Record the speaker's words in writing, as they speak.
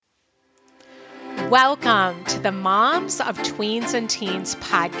Welcome to the Moms of Tweens and Teens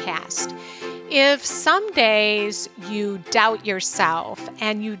podcast. If some days you doubt yourself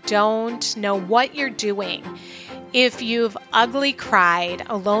and you don't know what you're doing, if you've ugly cried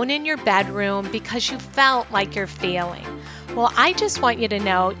alone in your bedroom because you felt like you're failing, well, I just want you to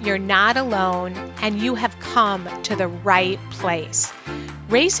know you're not alone and you have come to the right place.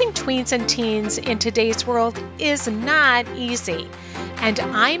 Raising tweens and teens in today's world is not easy, and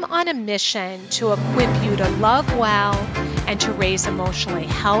I'm on a mission to equip you to love well and to raise emotionally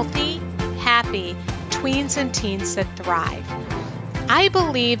healthy, happy tweens and teens that thrive. I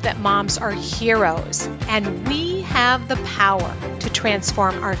believe that moms are heroes, and we have the power to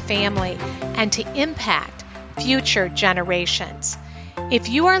transform our family and to impact future generations. If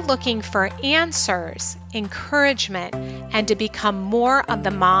you are looking for answers, encouragement, and to become more of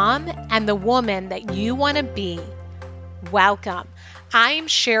the mom and the woman that you want to be, welcome. I'm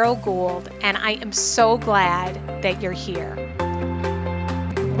Cheryl Gould, and I am so glad that you're here.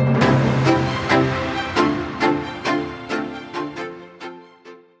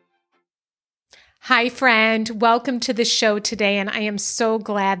 Hi, friend. Welcome to the show today, and I am so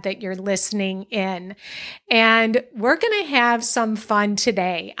glad that you're listening in. And we're going to have some fun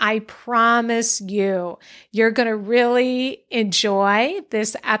today. I promise you, you're going to really enjoy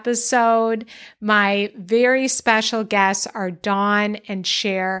this episode. My very special guests are Dawn and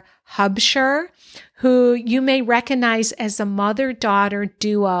Cher Hubscher, who you may recognize as a mother-daughter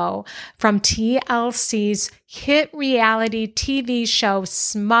duo from TLC's hit reality TV show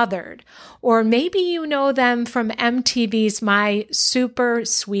Smothered, or maybe you know them from MTV's My Super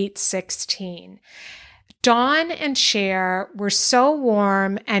Sweet 16. Dawn and Cher were so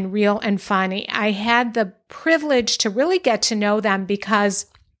warm and real and funny. I had the privilege to really get to know them because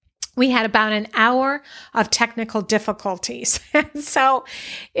we had about an hour of technical difficulties. And so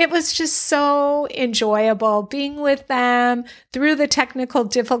it was just so enjoyable being with them through the technical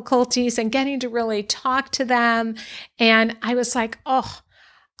difficulties and getting to really talk to them. And I was like, oh,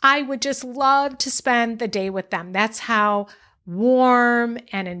 I would just love to spend the day with them. That's how warm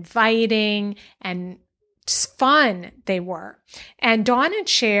and inviting and fun they were. And Dawn and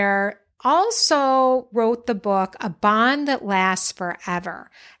Cher also wrote the book, A Bond That Lasts Forever,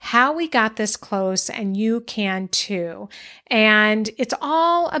 How We Got This Close and You Can Too. And it's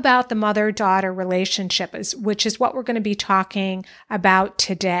all about the mother-daughter relationship, which is what we're going to be talking about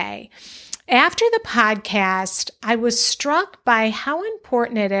today. After the podcast, I was struck by how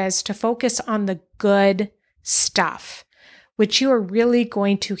important it is to focus on the good stuff, which you are really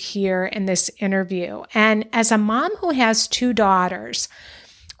going to hear in this interview. And as a mom who has two daughters,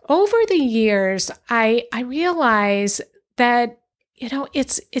 over the years, I realize that,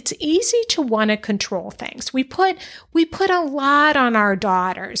 it's easy to want to control things. We put a lot on our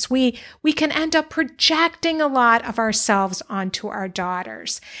daughters. We can end up projecting a lot of ourselves onto our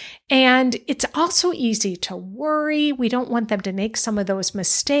daughters. And it's also easy to worry. We don't want them to make some of those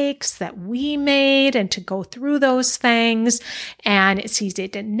mistakes that we made and to go through those things. And it's easy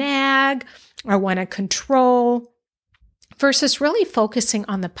to nag or want to control, versus really focusing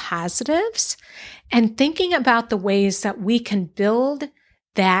on the positives and thinking about the ways that we can build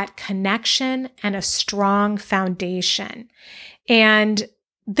that connection and a strong foundation. And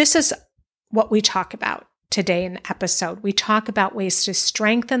this is what we talk about today in the episode. We talk about ways to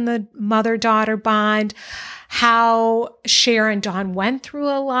strengthen the mother-daughter bond, how Cher and Dawn went through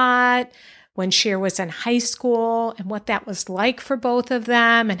a lot when Cher was in high school and what that was like for both of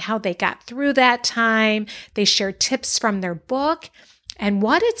them and how they got through that time. They share tips from their book and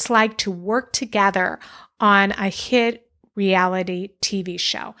what it's like to work together on a hit reality TV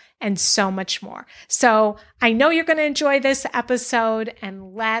show and so much more. So I know you're going to enjoy this episode,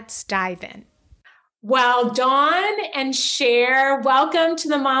 and let's dive in. Well, Dawn and Cher, welcome to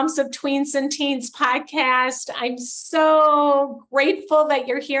the Moms of Tweens and Teens podcast. I'm so grateful that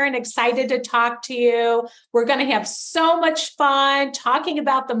you're here and excited to talk to you. We're going to have so much fun talking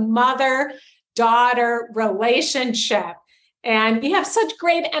about the mother-daughter relationship. And you have such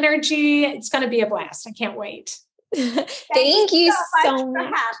great energy. It's going to be a blast. I can't wait. Thank you so much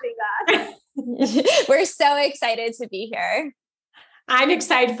for having us. We're so excited to be here. I'm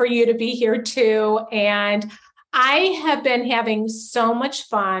excited for you to be here too. And I have been having so much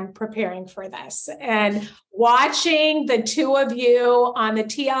fun preparing for this and watching the two of you on the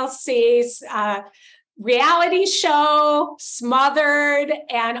TLC's reality show, Smothered,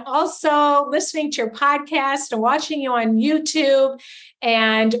 and also listening to your podcast and watching you on YouTube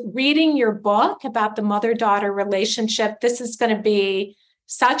and reading your book about the mother-daughter relationship. This is going to be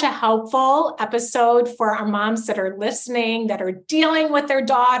such a helpful episode for our moms that are listening, that are dealing with their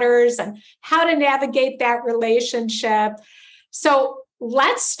daughters and how to navigate that relationship. So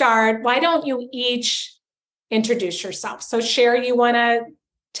let's start. Why don't you each introduce yourself? So Cher, you want to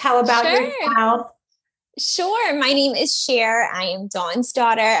tell about yourself? Sure. My name is Cher. I am Dawn's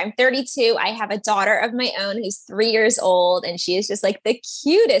daughter. I'm 32. I have a daughter of my own who's 3 years old, and she is just like the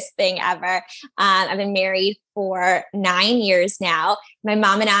cutest thing ever. I've been married for 9 years now. My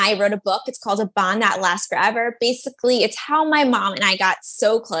mom and I wrote a book. It's called A Bond That Lasts Forever. Basically, it's how my mom and I got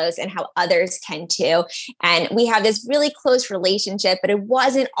so close and how others can too. And we have this really close relationship, but it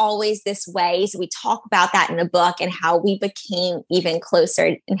wasn't always this way. So we talk about that in the book and how we became even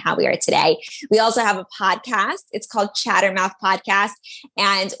closer and how we are today. We also have a podcast. It's called Chattermouth Podcast.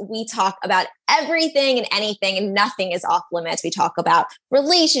 And we talk about everything and anything, and nothing is off limits. We talk about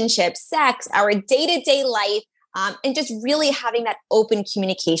relationships, sex, our day-to-day life, and just really having that open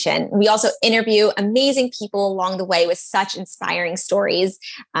communication. We also interview amazing people along the way with such inspiring stories.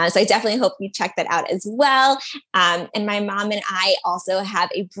 So I definitely hope you check that out as well. And my mom and I also have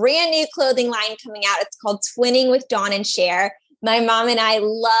a brand new clothing line coming out. It's called Twinning with Dawn and Cher. My mom and I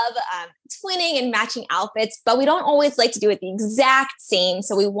love twinning and matching outfits, but we don't always like to do it the exact same.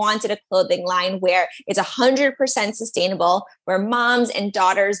 So we wanted a clothing line where it's 100% sustainable, where moms and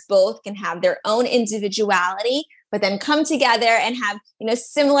daughters both can have their own individuality, but then come together and have,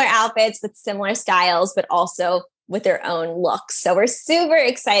 similar outfits with similar styles, but also with their own looks. So we're super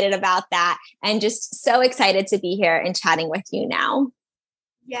excited about that and just so excited to be here and chatting with you now.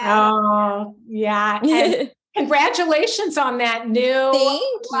 Yeah. Oh, yeah. And congratulations on that new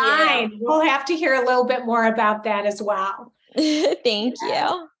line. We'll have to hear a little bit more about that as well. Thank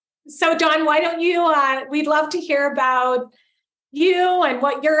you. So Dawn, why don't you, we'd love to hear about you and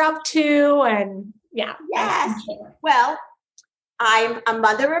what you're up to. And Yes. Well, I'm a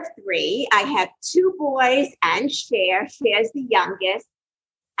mother of 3. I have 2 boys and Cher. Cher's the youngest.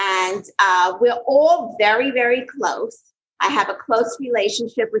 And we're all very, very close. I have a close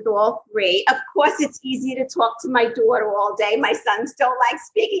relationship with all 3. Of course, it's easy to talk to my daughter all day. My sons don't like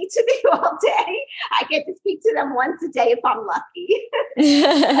speaking to me all day. I get to speak to them once a day if I'm lucky.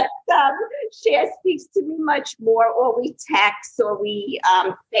 Cher speaks to me much more, or we text, or we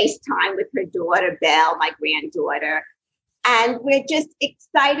FaceTime with her daughter, Belle, my granddaughter. And we're just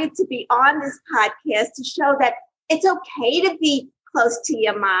excited to be on this podcast to show that it's okay to be close to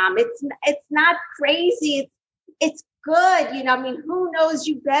your mom. It's not crazy. It's good. Who knows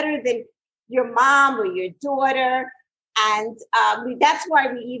you better than your mom or your daughter? And that's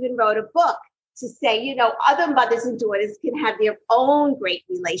why we even wrote a book to say, other mothers and daughters can have their own great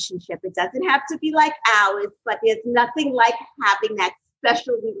relationship. It doesn't have to be like ours, but there's nothing like having that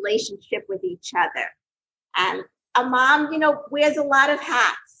special relationship with each other. And a mom, wears a lot of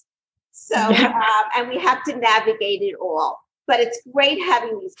hats. So, and we have to navigate it all. But it's great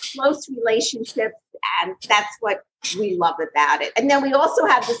having these close relationships, and that's what we love about it. And then we also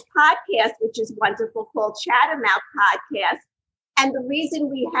have this podcast, which is wonderful, called Chattermouth Podcast. And the reason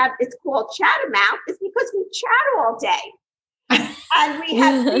it's called Chattermouth is because we chat all day. And we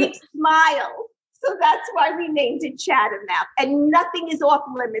have big smiles. So that's why we named it Chattermouth. And nothing is off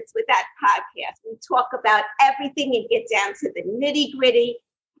limits with that podcast. We talk about everything and get down to the nitty gritty.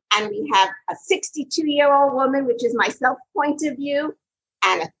 And we have a 62-year-old woman, which is myself point of view,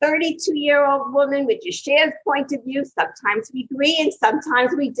 and a 32-year-old woman, which is Cher's point of view. Sometimes we agree and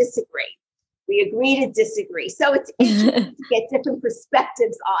sometimes we disagree. We agree to disagree. So it's interesting to get different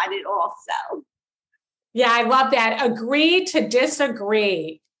perspectives on it also. Yeah, I love that. Agree to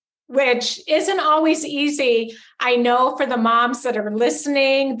disagree, which isn't always easy. I know for the moms that are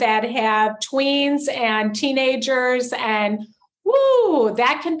listening that have tweens and teenagers, and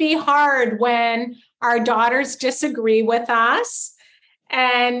that can be hard when our daughters disagree with us.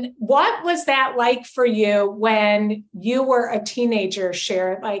 And what was that like for you when you were a teenager,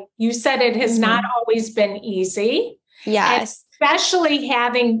 Cher? Like you said, it has not always been easy. Yes. And especially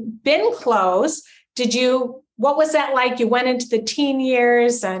having been close. What was that like? You went into the teen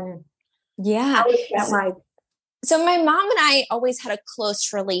years and how was that like? So my mom and I always had a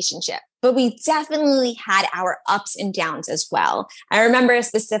close relationship, but we definitely had our ups and downs as well. I remember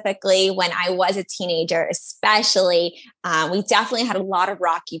specifically when I was a teenager, especially, we definitely had a lot of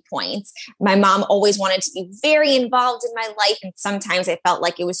rocky points. My mom always wanted to be very involved in my life, and sometimes I felt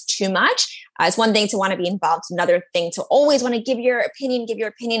like it was too much. It's one thing to want to be involved, another thing to always want to give your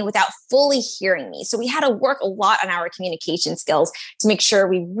opinion without fully hearing me. So we had to work a lot on our communication skills to make sure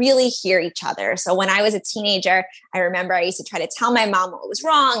we really hear each other. So when I was a teenager, I remember I used to try to tell my mom what was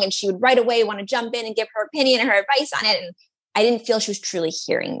wrong, and she would right away want to jump in and give her opinion and her advice on it. And I didn't feel she was truly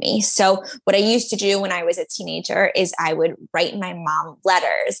hearing me. So what I used to do when I was a teenager is I would write my mom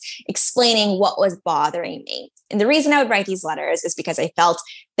letters explaining what was bothering me. And the reason I would write these letters is because I felt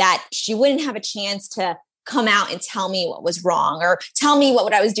that she wouldn't have a chance to come out and tell me what was wrong or tell me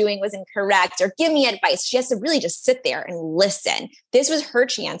what I was doing was incorrect or give me advice. She has to really just sit there and listen. This was her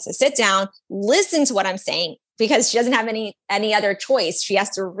chance to sit down, listen to what I'm saying, because she doesn't have any other choice. She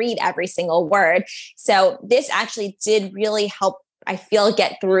has to read every single word. So this actually did really help, I feel,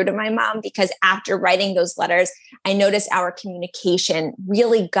 get through to my mom, because after writing those letters, I noticed our communication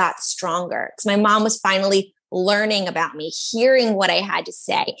really got stronger because my mom was finally learning about me, hearing what I had to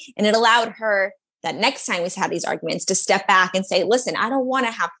say. And it allowed her that next time we had these arguments to step back and say, listen, I don't want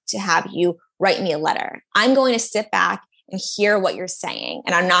to have you write me a letter. I'm going to sit back and hear what you're saying.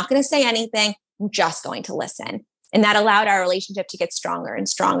 And I'm not going to say anything. I'm just going to listen. And that allowed our relationship to get stronger and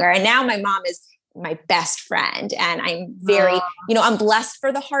stronger. And now my mom is my best friend. And I'm very, I'm blessed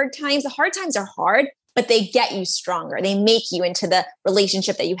for the hard times. The hard times are hard, but they get you stronger. They make you into the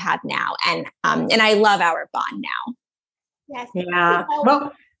relationship that you have now. And I love our bond now. Yes. Yeah.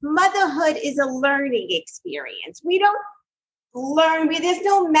 Well, motherhood is a learning experience. We don't learn, there's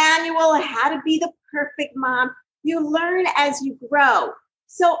no manual on how to be the perfect mom. You learn as you grow.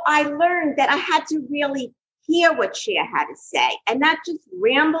 So I learned that I had to really hear what Cher had to say and not just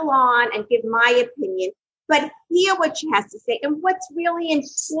ramble on and give my opinion, but hear what she has to say and what's really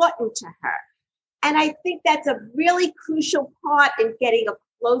important to her. And I think that's a really crucial part in getting a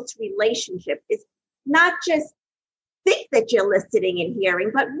close relationship, is not just think that you're listening and hearing,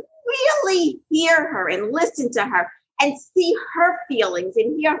 but really hear her and listen to her and see her feelings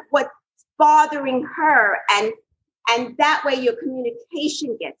and hear what's bothering her. And that way your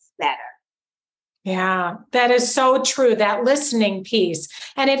communication gets better. Yeah, that is so true, that listening piece.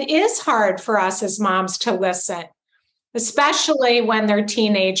 And it is hard for us as moms to listen, especially when they're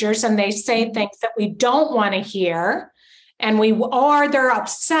teenagers and they say things that we don't want to hear. And they're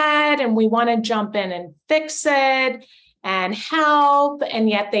upset and we want to jump in and fix it and help. And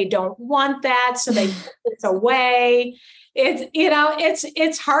yet they don't want that. So they put it away.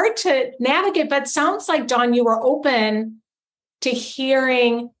 It's hard to navigate, but it sounds like, Dawn, you were open to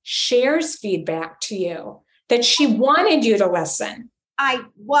hearing Cher's feedback to you, that she wanted you to listen. I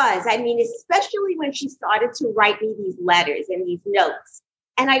was. Especially when she started to write me these letters and these notes.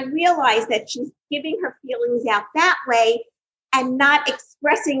 And I realized that she's giving her feelings out that way and not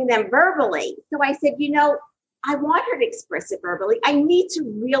expressing them verbally. So I said, I want her to express it verbally. I need to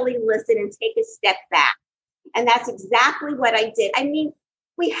really listen and take a step back. And that's exactly what I did.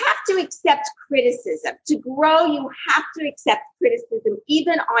 We have to accept criticism. To grow, you have to accept criticism,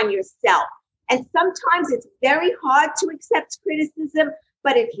 even on yourself. And sometimes it's very hard to accept criticism,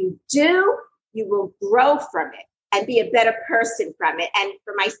 but if you do, you will grow from it and be a better person from it. And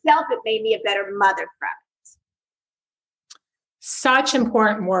for myself, it made me a better mother from it. Such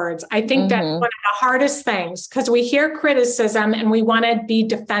important words. I think that's one of the hardest things, because we hear criticism and we want to be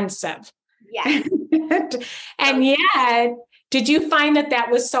defensive. Yes. And yet, did you find that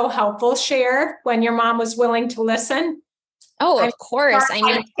was so helpful, Cher, when your mom was willing to listen? Oh, of course.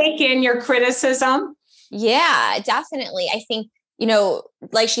 Take in your criticism. Yeah, definitely. I think,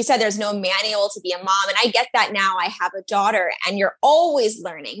 like she said, there's no manual to be a mom. And I get that now. I have a daughter and you're always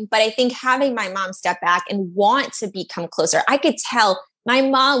learning. But I think having my mom step back and want to become closer, I could tell my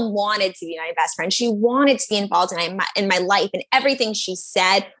mom wanted to be my best friend. She wanted to be involved in my life, and everything she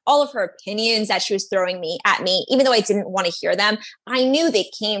said, all of her opinions that she was throwing at me, even though I didn't want to hear them, I knew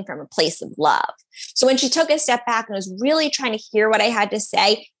they came from a place of love. So when she took a step back and was really trying to hear what I had to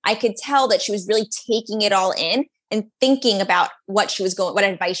say, I could tell that she was really taking it all in and thinking about what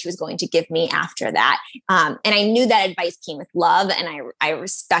advice she was going to give me after that. And I knew that advice came with love, and I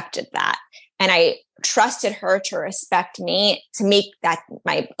respected that. And I trusted her to respect me, to make that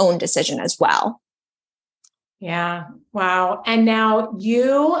my own decision as well. Yeah. Wow. And now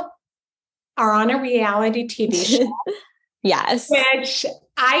you are on a reality TV show. Yes. Which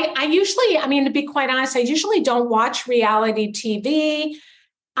I usually, to be quite honest, I usually don't watch reality TV.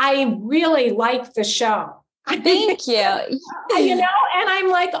 I really like the show. Thank you. And I'm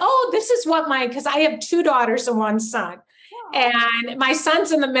like, this is what because I have 2 daughters and 1 son, and my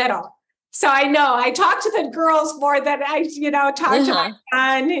son's in the middle. So I know I talk to the girls more than I, talk to my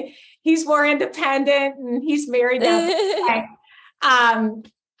son. He's more independent and he's married now.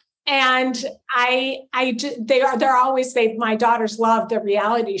 And they're always, my daughters love the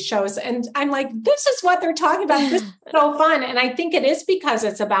reality shows. And I'm like, this is what they're talking about. This is so fun. And I think it is because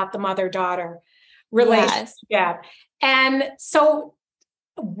it's about the mother-daughter relationship. Yes. And so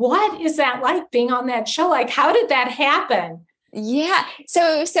what is that like being on that show? Like, how did that happen? Yeah.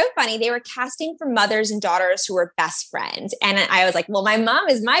 So it was so funny. They were casting for mothers and daughters who were best friends. And I was like, well, my mom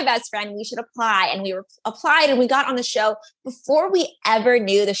is my best friend. We should apply. And we applied and we got on the show before we ever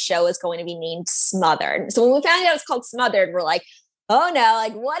knew the show was going to be named Smothered. So when we found out it was called Smothered, we're like, oh no,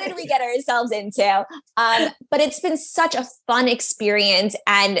 like what did we get ourselves into? But it's been such a fun experience,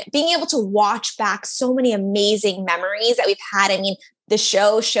 and being able to watch back so many amazing memories that we've had. I mean, the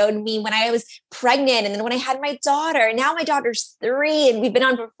show showed me when I was pregnant, and then when I had my daughter, and now my daughter's 3, and we've been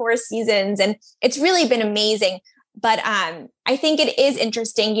on for 4 seasons, and it's really been amazing. But I think it is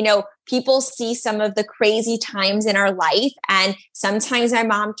interesting, you know, people see some of the crazy times in our life, and sometimes my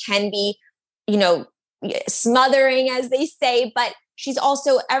mom can be, you know, smothering, as they say, but she's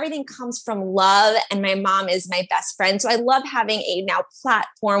also, everything comes from love. And my mom is my best friend. So I love having a now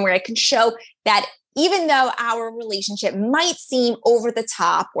platform where I can show that even though our relationship might seem over the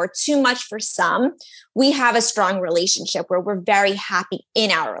top or too much for some, we have a strong relationship where we're very happy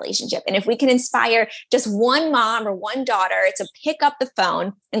in our relationship. And if we can inspire just one mom or one daughter to pick up the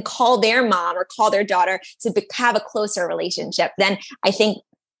phone and call their mom or call their daughter to have a closer relationship, then I think,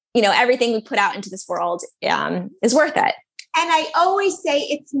 you know, everything we put out into this world is worth it. And I always say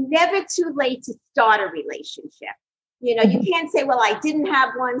it's never too late to start a relationship. You know, you can't say, well, I didn't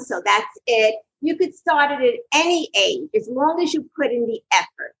have one, so that's it. You could start it at any age, as long as you put in the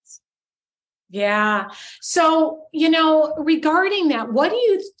effort. Yeah. So, you know, regarding that, what do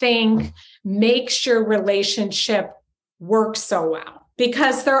you think makes your relationship work so well?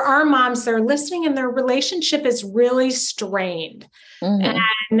 Because there are moms that are listening and their relationship is really strained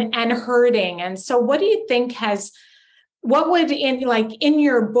and hurting. And so what do you think what would in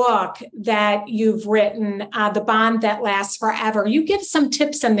your book that you've written, The Bond That Lasts Forever, you give some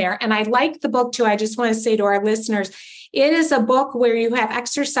tips in there. And I like the book too. I just want to say to our listeners, it is a book where you have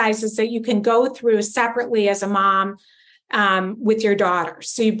exercises that you can go through separately as a mom with your daughter.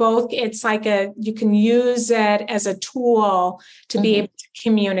 So it's like you can use it as a tool to be able to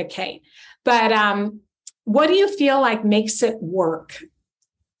communicate. But what do you feel like makes it work?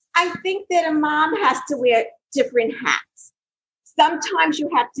 I think that a mom has to wear different hats. Sometimes you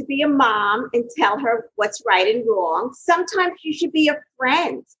have to be a mom and tell her what's right and wrong. Sometimes you should be a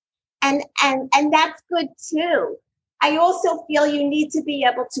friend. And that's good too. I also feel you need to be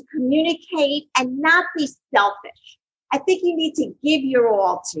able to communicate and not be selfish. I think you need to give your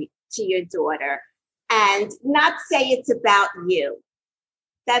all to your daughter and not say it's about you.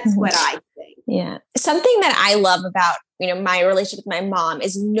 That's what I think. Yeah. Something that I love about, you know, my relationship with my mom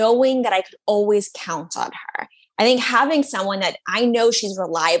is knowing that I could always count on her. I think having someone that I know she's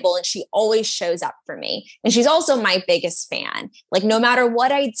reliable and she always shows up for me. And she's also my biggest fan. Like no matter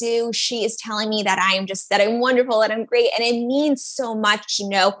what I do, she is telling me that I'm wonderful, that I'm great. And it means so much to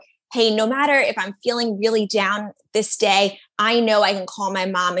know, hey, no matter if I'm feeling really down this day, I know I can call my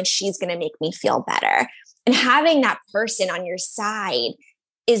mom and she's going to make me feel better. And having that person on your side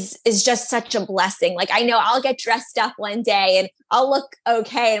is just such a blessing. Like I know I'll get dressed up one day and I'll look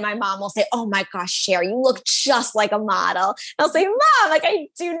okay. And my mom will say, oh my gosh, Cher, you look just like a model. And I'll say, Mom, like I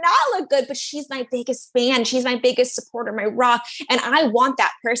do not look good, but she's my biggest fan. She's my biggest supporter, my rock. And I want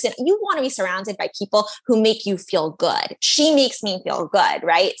that person. You want to be surrounded by people who make you feel good. She makes me feel good,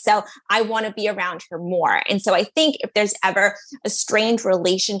 right? So I want to be around her more. And so I think if there's ever a strained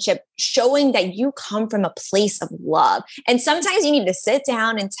relationship, showing that you come from a place of love. And sometimes you need to sit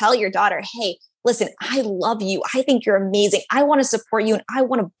down and tell your daughter, hey, listen, I love you. I think you're amazing. I want to support you and I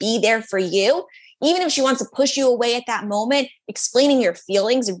want to be there for you. Even if she wants to push you away at that moment, explaining your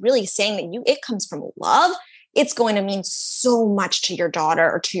feelings and really saying that it comes from love, it's going to mean so much to your daughter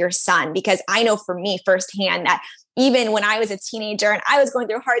or to your son. Because I know for me firsthand that even when I was a teenager and I was going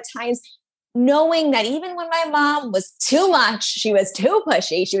through hard times, knowing that even when my mom was too much, she was too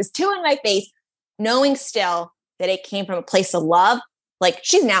pushy, she was too in my face, knowing still that it came from a place of love, like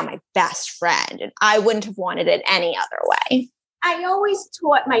she's now my best friend and I wouldn't have wanted it any other way. I always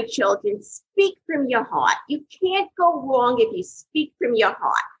taught my children, speak from your heart. You can't go wrong if you speak from your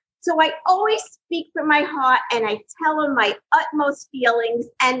heart. So I always speak from my heart and I tell her my utmost feelings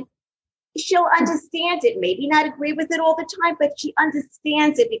and she'll understand it. Maybe not agree with it all the time, but she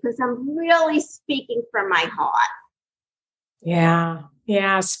understands it because I'm really speaking from my heart. Yeah.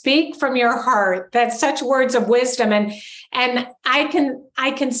 Yeah. Speak from your heart. That's such words of wisdom. And I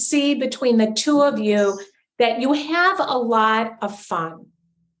can see between the two of you that you have a lot of fun.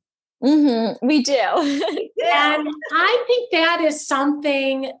 We do. And I think that is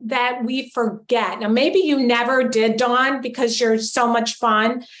something that we forget. Now, maybe you never did, Dawn, because you're so much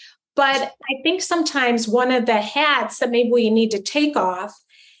fun. But I think sometimes one of the hats that maybe we need to take off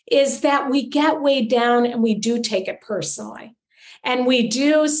is that we get weighed down and we do take it personally. And we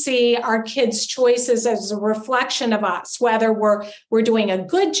do see our kids' choices as a reflection of us, whether we're doing a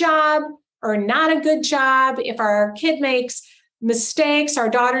good job or not a good job. If our kid makes mistakes, our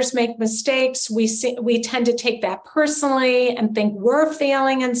daughters make mistakes, we tend to take that personally and think we're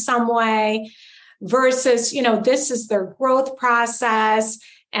failing in some way versus, this is their growth process.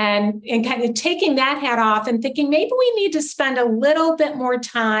 And kind of taking that hat off and thinking maybe we need to spend a little bit more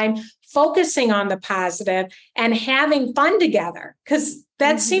time focusing on the positive and having fun together, because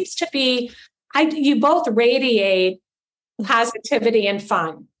that seems to be, you both radiate positivity and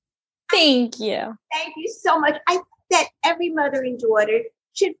fun. Thank you. Thank you so much. I think that every mother and daughter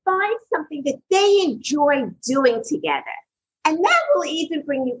should find something that they enjoy doing together. And that will even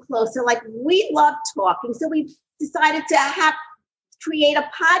bring you closer. Like, we love talking. So we decided to create a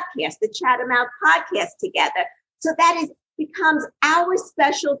podcast, the Chatham Out podcast together. So that becomes our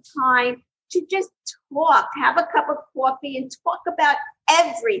special time to just talk, have a cup of coffee and talk about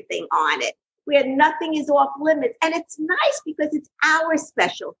everything on it, where nothing is off limits. And it's nice because it's our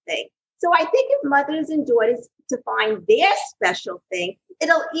special thing. So I think if mothers and daughters to find their special thing,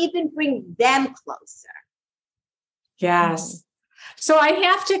 it'll even bring them closer. Yes. So I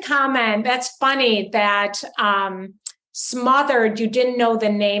have to comment, that's funny that Smothered, you didn't know the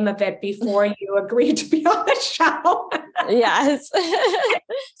name of it before you agreed to be on the show. Yes.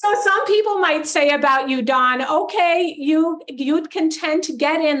 So some people might say about you, Dawn, okay, you'd contend to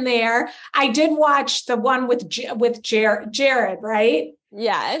get in there. I did watch the one with Jared, right?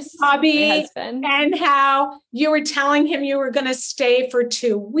 Yes. Bobby, my husband. And how you were telling him you were going to stay for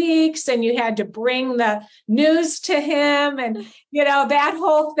 2 weeks and you had to bring the news to him and, that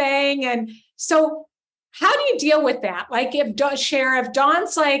whole thing. And so how do you deal with that? Like if Dawn's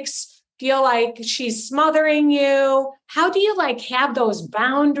feel like she's smothering you, how do you have those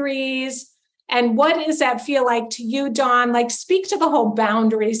boundaries? And what does that feel like to you, Dawn? Speak to the whole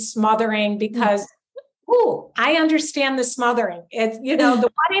boundaries smothering, because I understand the smothering. It's,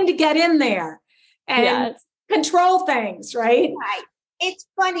 the wanting to get in there and control things, right? Right. It's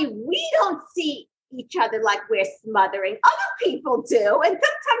funny. We don't see each other like we're smothering. Other people do. And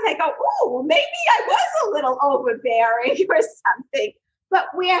sometimes I go, oh, maybe I was a little overbearing or something. But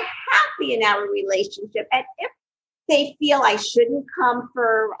we're happy in our relationship. And if they feel I shouldn't come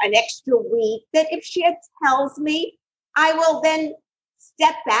for an extra week, that if she tells me, I will then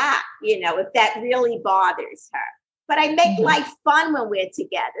step back, if that really bothers her. But I make life fun when we're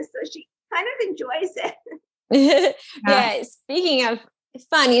together. So she kind of enjoys it. Yeah. Speaking of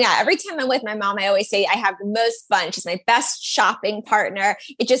fun, every time I'm with my mom, I always say I have the most fun. She's my best shopping partner.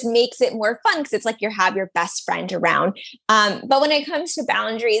 It just makes it more fun because it's like you have your best friend around. But when it comes to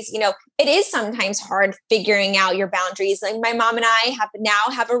boundaries, it is sometimes hard figuring out your boundaries. Like my mom and I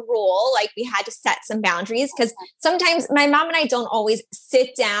have a rule, we had to set some boundaries because sometimes my mom and I don't always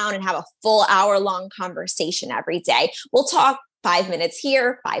sit down and have a full hour-long conversation every day. We'll talk 5 minutes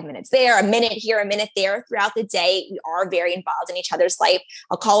here, 5 minutes there, a minute here, a minute there throughout the day. We are very involved in each other's life.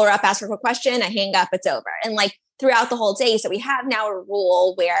 I'll call her up, ask her a quick question, I hang up, it's over. And throughout the whole day. So we have now a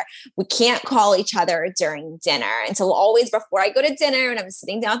rule where we can't call each other during dinner. And so always before I go to dinner and I'm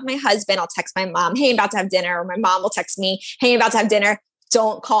sitting down with my husband, I'll text my mom, hey, I'm about to have dinner. Or my mom will text me, hey, I'm about to have dinner.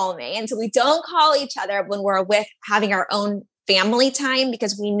 Don't call me. And so we don't call each other when we're having our own family time,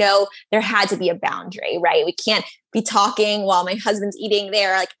 because we know there had to be a boundary, right? We can't be talking while my husband's eating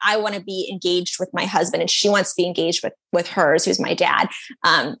there. I want to be engaged with my husband and she wants to be engaged with hers, who's my dad.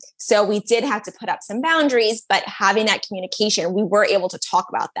 So we did have to put up some boundaries, but having that communication, we were able to talk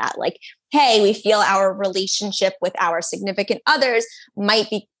about that. Hey, we feel our relationship with our significant others might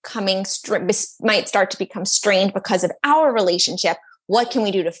start to become strained because of our relationship. What can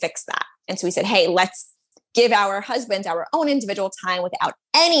we do to fix that? And so we said, hey, let's give our husbands our own individual time without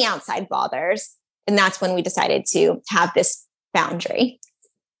any outside bothers. And that's when we decided to have this boundary.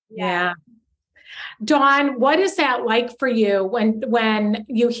 Yeah. Dawn, what is that like for you when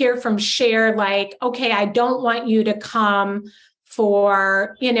you hear from Cher, okay, I don't want you to come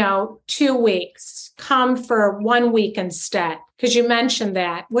for, 2 weeks, come for 1 week instead? Because you mentioned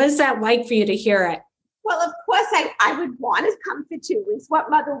that. What is that like for you to hear it? Well, of course, I would want to come for 2 weeks. What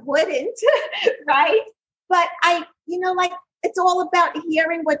mother wouldn't, right? But it's all about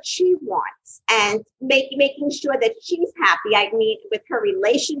hearing what she wants and making sure that she's happy. I mean, with her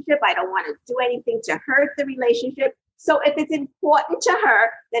relationship, I don't want to do anything to hurt the relationship. So if it's important to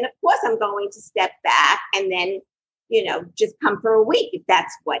her, then of course I'm going to step back and then, just come for a week if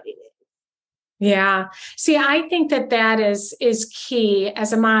that's what it is. Yeah. See, I think that is key.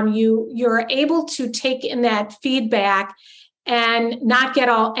 As a mom, you're able to take in that feedback and not get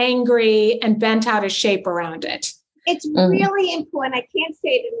all angry and bent out of shape around it. It's really important. I can't say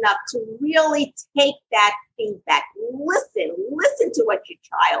it enough to really take that feedback. Listen to what your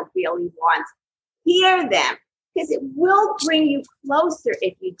child really wants. Hear them, because it will bring you closer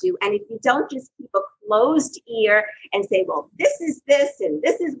if you do. And if you don't, just keep a closed ear and say, well, this is this and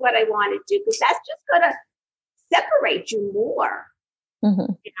this is what I want to do, because that's just going to separate you more.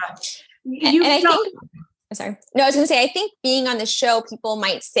 Mm-hmm. Sorry. No, I was going to say, I think being on the show, people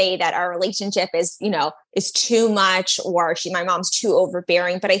might say that our relationship is too much, or my mom's too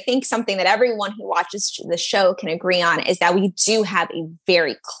overbearing. But I think something that everyone who watches the show can agree on is that we do have a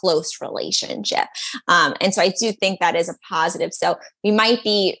very close relationship. And so I do think that is a positive. So we might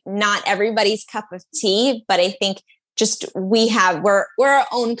be not everybody's cup of tea, but I think just we're our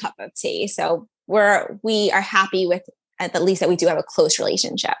own cup of tea. So we are happy with at least that we do have a close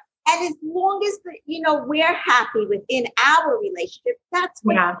relationship. And as long as we're happy within our relationship, that's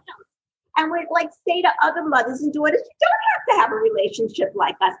what counts. And we say to other mothers and daughters, you don't have to have a relationship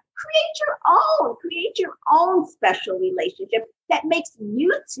like us. Create your own special relationship that makes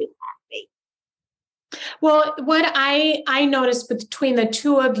you two happy. Well, what I noticed between the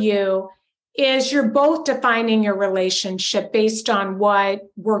two of you is you're both defining your relationship based on what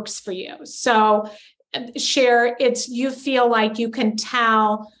works for you. So, Cher, you feel like you can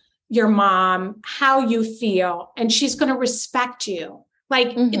tell your mom how you feel, and she's going to respect you. There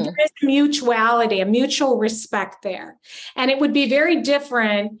is mutuality, a mutual respect there. And it would be very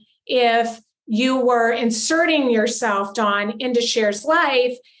different if you were inserting yourself, Dawn, into Cher's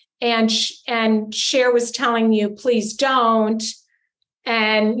life, and Cher was telling you, please don't,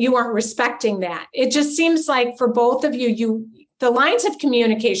 and you weren't respecting that. It just seems like for both of you, the lines of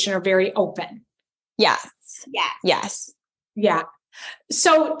communication are very open. Yes. Yeah.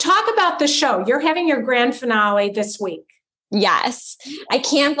 So talk about the show. You're having your grand finale this week. Yes. I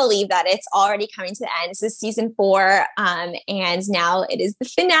can't believe that it's already coming to the end. This is season 4. And now it is the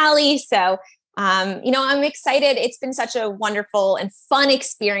finale. So, I'm excited. It's been such a wonderful and fun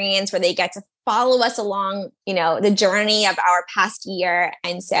experience where they get to follow us along, the journey of our past year.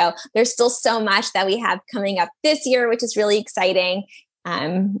 And so there's still so much that we have coming up this year, which is really exciting.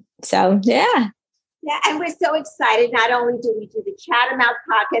 Yeah, and we're so excited. Not only do we do the Chattermouth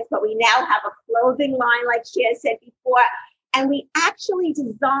podcast, but we now have a clothing line, like Cher said before. And we actually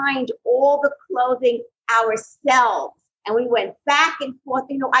designed all the clothing ourselves. And we went back and forth.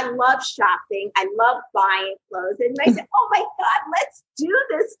 I love shopping. I love buying clothes. And I said, oh my God, let's do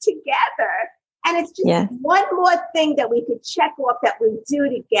this together. And it's just one more thing that we could check off that we do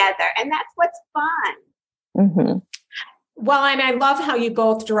together. And that's what's fun. Mm-hmm. Well, and I love how you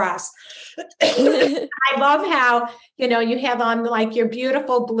both dress. I love how, you have on your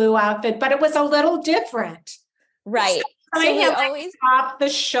beautiful blue outfit, but it was a little different. Right. So I have always off the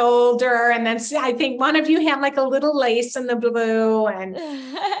shoulder. And then I think one of you had a little lace in the blue. And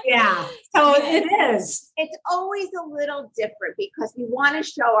so it is. It's always a little different because we want to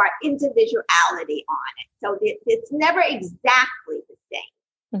show our individuality on it. So it's never exactly the same.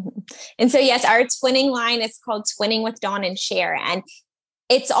 Mm-hmm. And so, yes, our twinning line is called Twinning with Dawn and Cher. And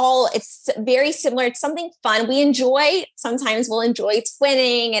it's very similar. It's something fun. Sometimes we'll enjoy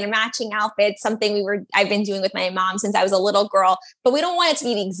twinning and matching outfits, something I've been doing with my mom since I was a little girl, but we don't want it to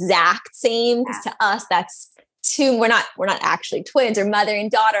be the exact same because to us, that's we're not actually twins or mother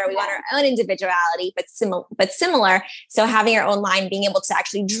and daughter. We want our own individuality, but similar. So having our own line, being able to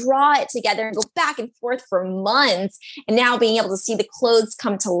actually draw it together and go back and forth for months, and now being able to see the clothes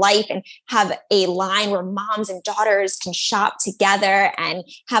come to life and have a line where moms and daughters can shop together and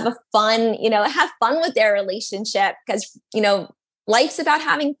have fun with their relationship, because, life's about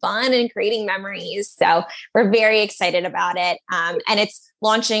having fun and creating memories. So we're very excited about it. And it's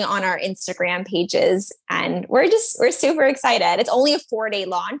launching on our Instagram pages, and we're super excited. It's only a 4-day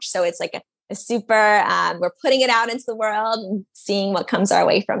launch. So it's a super, we're putting it out into the world and seeing what comes our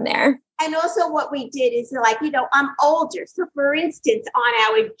way from there. And also what we did is I'm older. So for instance, on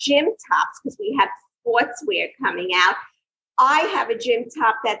our gym tops, because we have sportswear coming out, I have a gym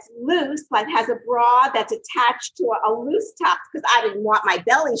top that's loose, but has a bra that's attached to a loose top because I didn't want my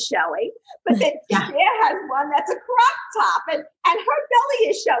belly showing. But then Cher has one that's a crop top and her belly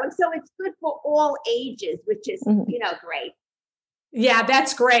is showing. So it's good for all ages, which is, great. Yeah,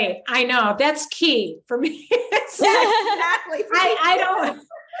 that's great. I know. That's key for me. Exactly.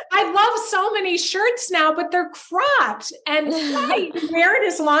 I love so many shirts now, but they're cropped and I wear it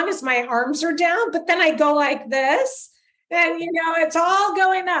as long as my arms are down, but then I go like this. And, it's all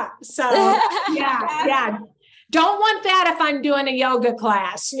going up. So, yeah. Don't want that if I'm doing a yoga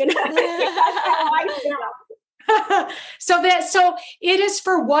class, That's how I feel. So it is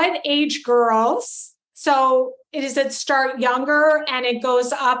for what age girls? So it start younger and it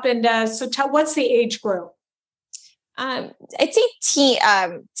goes up into, what's the age group? I'd say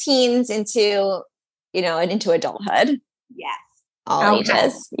teens into, into adulthood. Yes. All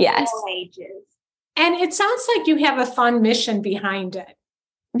ages. Yes. All ages. And it sounds like you have a fun mission behind it.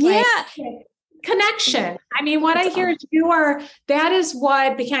 Yeah. Right? Connection. I mean, what I hear is that is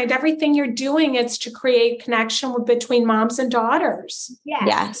what behind everything you're doing, it's to create connection between moms and daughters.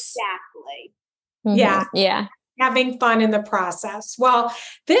 Yes. Exactly. Mm-hmm. Yeah. Yeah. Having fun in the process. Well,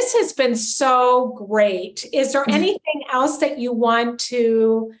 this has been so great. Is there anything else that you want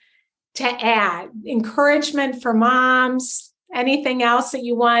to add? Encouragement for moms? Anything else that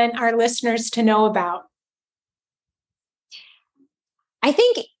you want our listeners to know about? I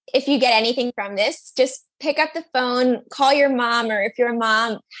think if you get anything from this, just pick up the phone, call your mom, or if you're a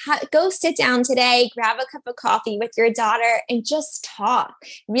mom, go sit down today, grab a cup of coffee with your daughter and just talk.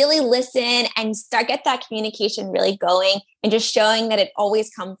 Really listen and get that communication really going, and just showing that it always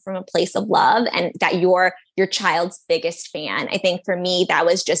comes from a place of love and that you're your child's biggest fan. I think for me, that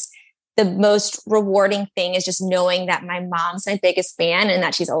was just the most rewarding thing, is just knowing that my mom's my biggest fan and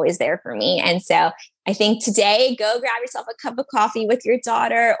that she's always there for me. And so I think today, go grab yourself a cup of coffee with your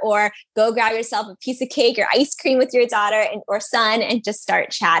daughter, or go grab yourself a piece of cake or ice cream with your daughter or son, and just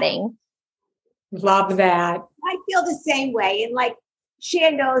start chatting. Love that. I feel the same way. And like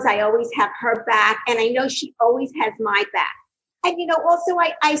Cher knows, I always have her back, and I know she always has my back. And, also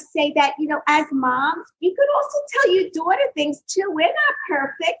I say that, as moms, you could also tell your daughter things too. We're not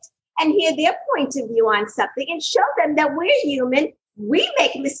perfect, and hear their point of view on something and show them that we're human. We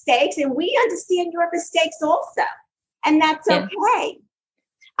make mistakes and we understand your mistakes also. And that's okay.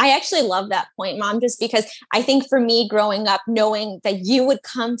 I actually love that point, Mom, just because I think for me growing up, knowing that you would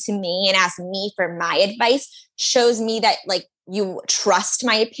come to me and ask me for my advice shows me that like you trust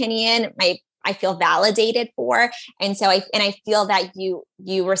my opinion, I feel validated for. And so I feel that you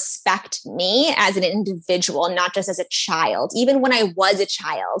respect me as an individual, not just as a child. Even when I was a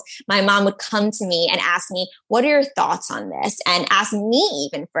child, my mom would come to me and ask me, what are your thoughts on this? And ask me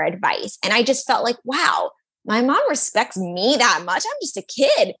even for advice. And I just felt like, wow, my mom respects me that much. I'm just a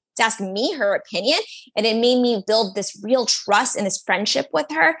kid to ask me her opinion. And it made me build this real trust and this friendship with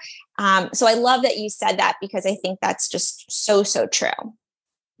her. So I love that you said that, because I think that's just so, so true.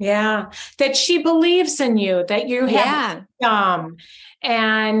 Yeah, that she believes in you, that you have and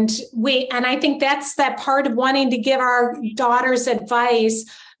I think that's that part of wanting to give our daughters advice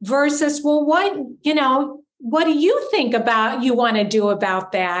versus, well, what do you think about you want to do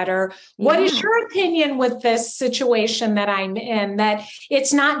about that? Or what is your opinion with this situation that I'm in? That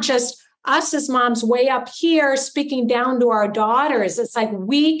it's not just us as moms way up here speaking down to our daughters. It's like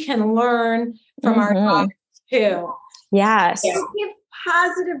we can learn from our daughters too. Yes. Yeah. Give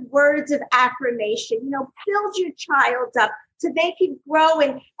positive words of affirmation, build your child up so they can grow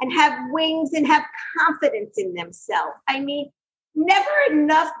and have wings and have confidence in themselves. I mean, never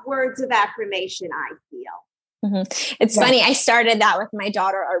enough words of affirmation, I feel. Mm-hmm. It's funny. I started that with my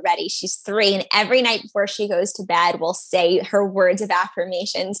daughter already. She's 3. And every night before she goes to bed, we'll say her words of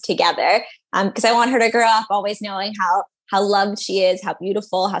affirmations together. Because I want her to grow up always knowing how loved she is, how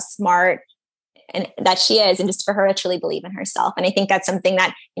beautiful, how smart, and that she is, and just for her to truly believe in herself. And I think that's something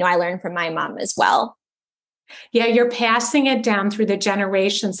that, I learned from my mom as well. Yeah, you're passing it down through the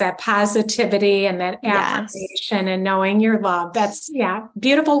generations, that positivity and that affirmation and knowing your love. That's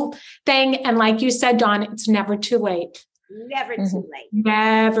beautiful thing. And like you said, Dawn, it's never too late. Never too late.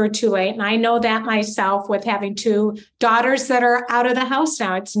 Never too late. And I know that myself with having 2 daughters that are out of the house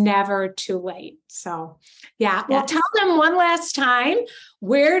now. It's never too late. So well, tell them one last time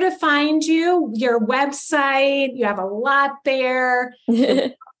where to find you, your website. You have a lot there.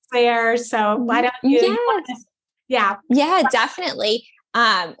 So why don't you? Yeah, definitely.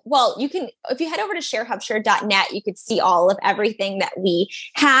 Well, you can, if you head over to cherhubsher.net, you could see all of everything that we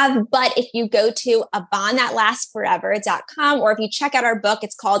have. But if you go to abondthatlastforever.com, or if you check out our book,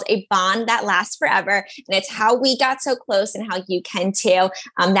 it's called A Bond That Lasts Forever. And it's how we got so close and how you can too.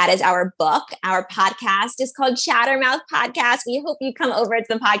 That is our book. Our podcast is called Chattermouth Podcast. We hope you come over to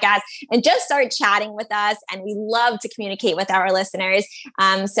the podcast and just start chatting with us. And we love to communicate with our listeners.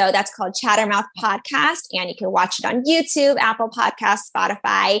 So that's called Chattermouth Podcast. And you can watch it on YouTube, Apple Podcasts,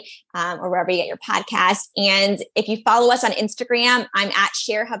 Spotify, or wherever you get your podcast. And if you follow us on Instagram, I'm at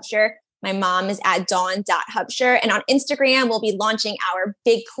Cher Hubsher. My mom is at dawn.hubsher. And on Instagram, we'll be launching our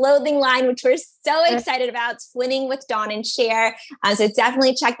big clothing line, which we're so excited about, twinning with Dawn and Cher. So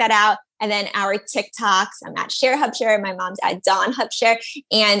definitely check that out. And then our TikToks, I'm at Cher Hubsher. My mom's at Dawn Hubsher.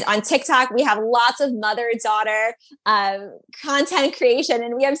 And on TikTok, we have lots of mother-daughter content creation.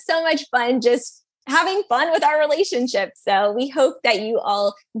 And we have so much fun just having fun with our relationship. So we hope that you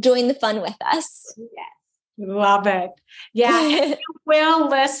all join the fun with us. Yes. Love it. Yeah. And you will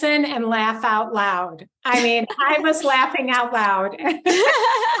listen and laugh out loud. I mean, I was laughing out loud at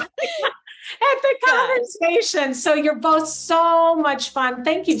the conversation. So you're both so much fun.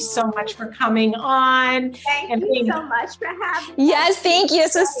 Thank you so much for coming on. Thank you so much for having me. Yes, thank you.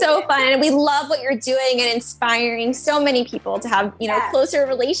 This was so fun. And we love what you're doing and inspiring so many people to have, a closer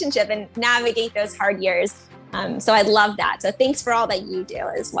relationship and navigate those hard years. So I love that. So thanks for all that you do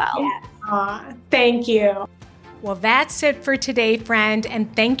as well. Yeah. Thank you. Well, that's it for today, friend.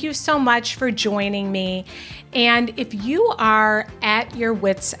 And thank you so much for joining me. And if you are at your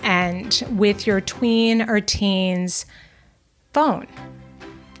wit's end with your tween or teen's phone,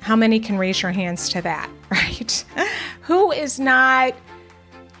 how many can raise your hands to that, right? Who is not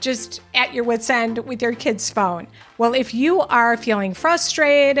just at your wit's end with your kid's phone? Well, if you are feeling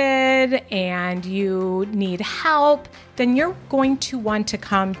frustrated and you need help, then you're going to want to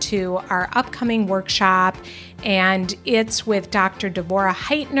come to our upcoming workshop, and it's with Dr. Devorah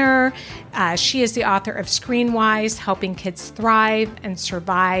Heitner. She is the author of ScreenWise, Helping Kids Thrive and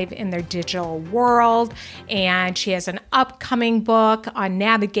Survive in Their Digital World, and she has an upcoming book on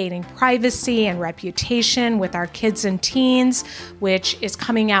navigating privacy and reputation with our kids and teens, which is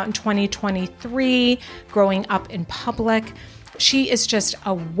coming out in 2023, Growing Up in Public. She is just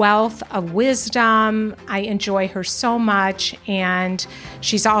a wealth of wisdom. I enjoy her so much, and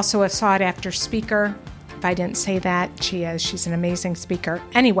she's also a sought-after speaker. If I didn't say that, she is. She's an amazing speaker.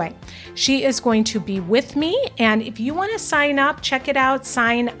 Anyway, she is going to be with me, and if you want to sign up, check it out,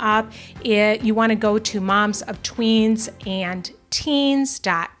 sign up. You want to go to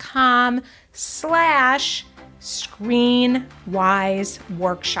momsoftweensandteens.com/ScreenWise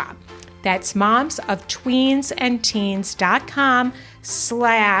workshop. That's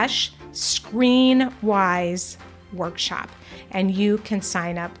momsoftweensandteens.com/ScreenWise workshop. And you can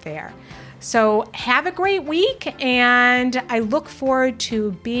sign up there. So have a great week, and I look forward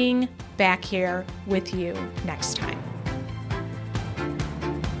to being back here with you next time.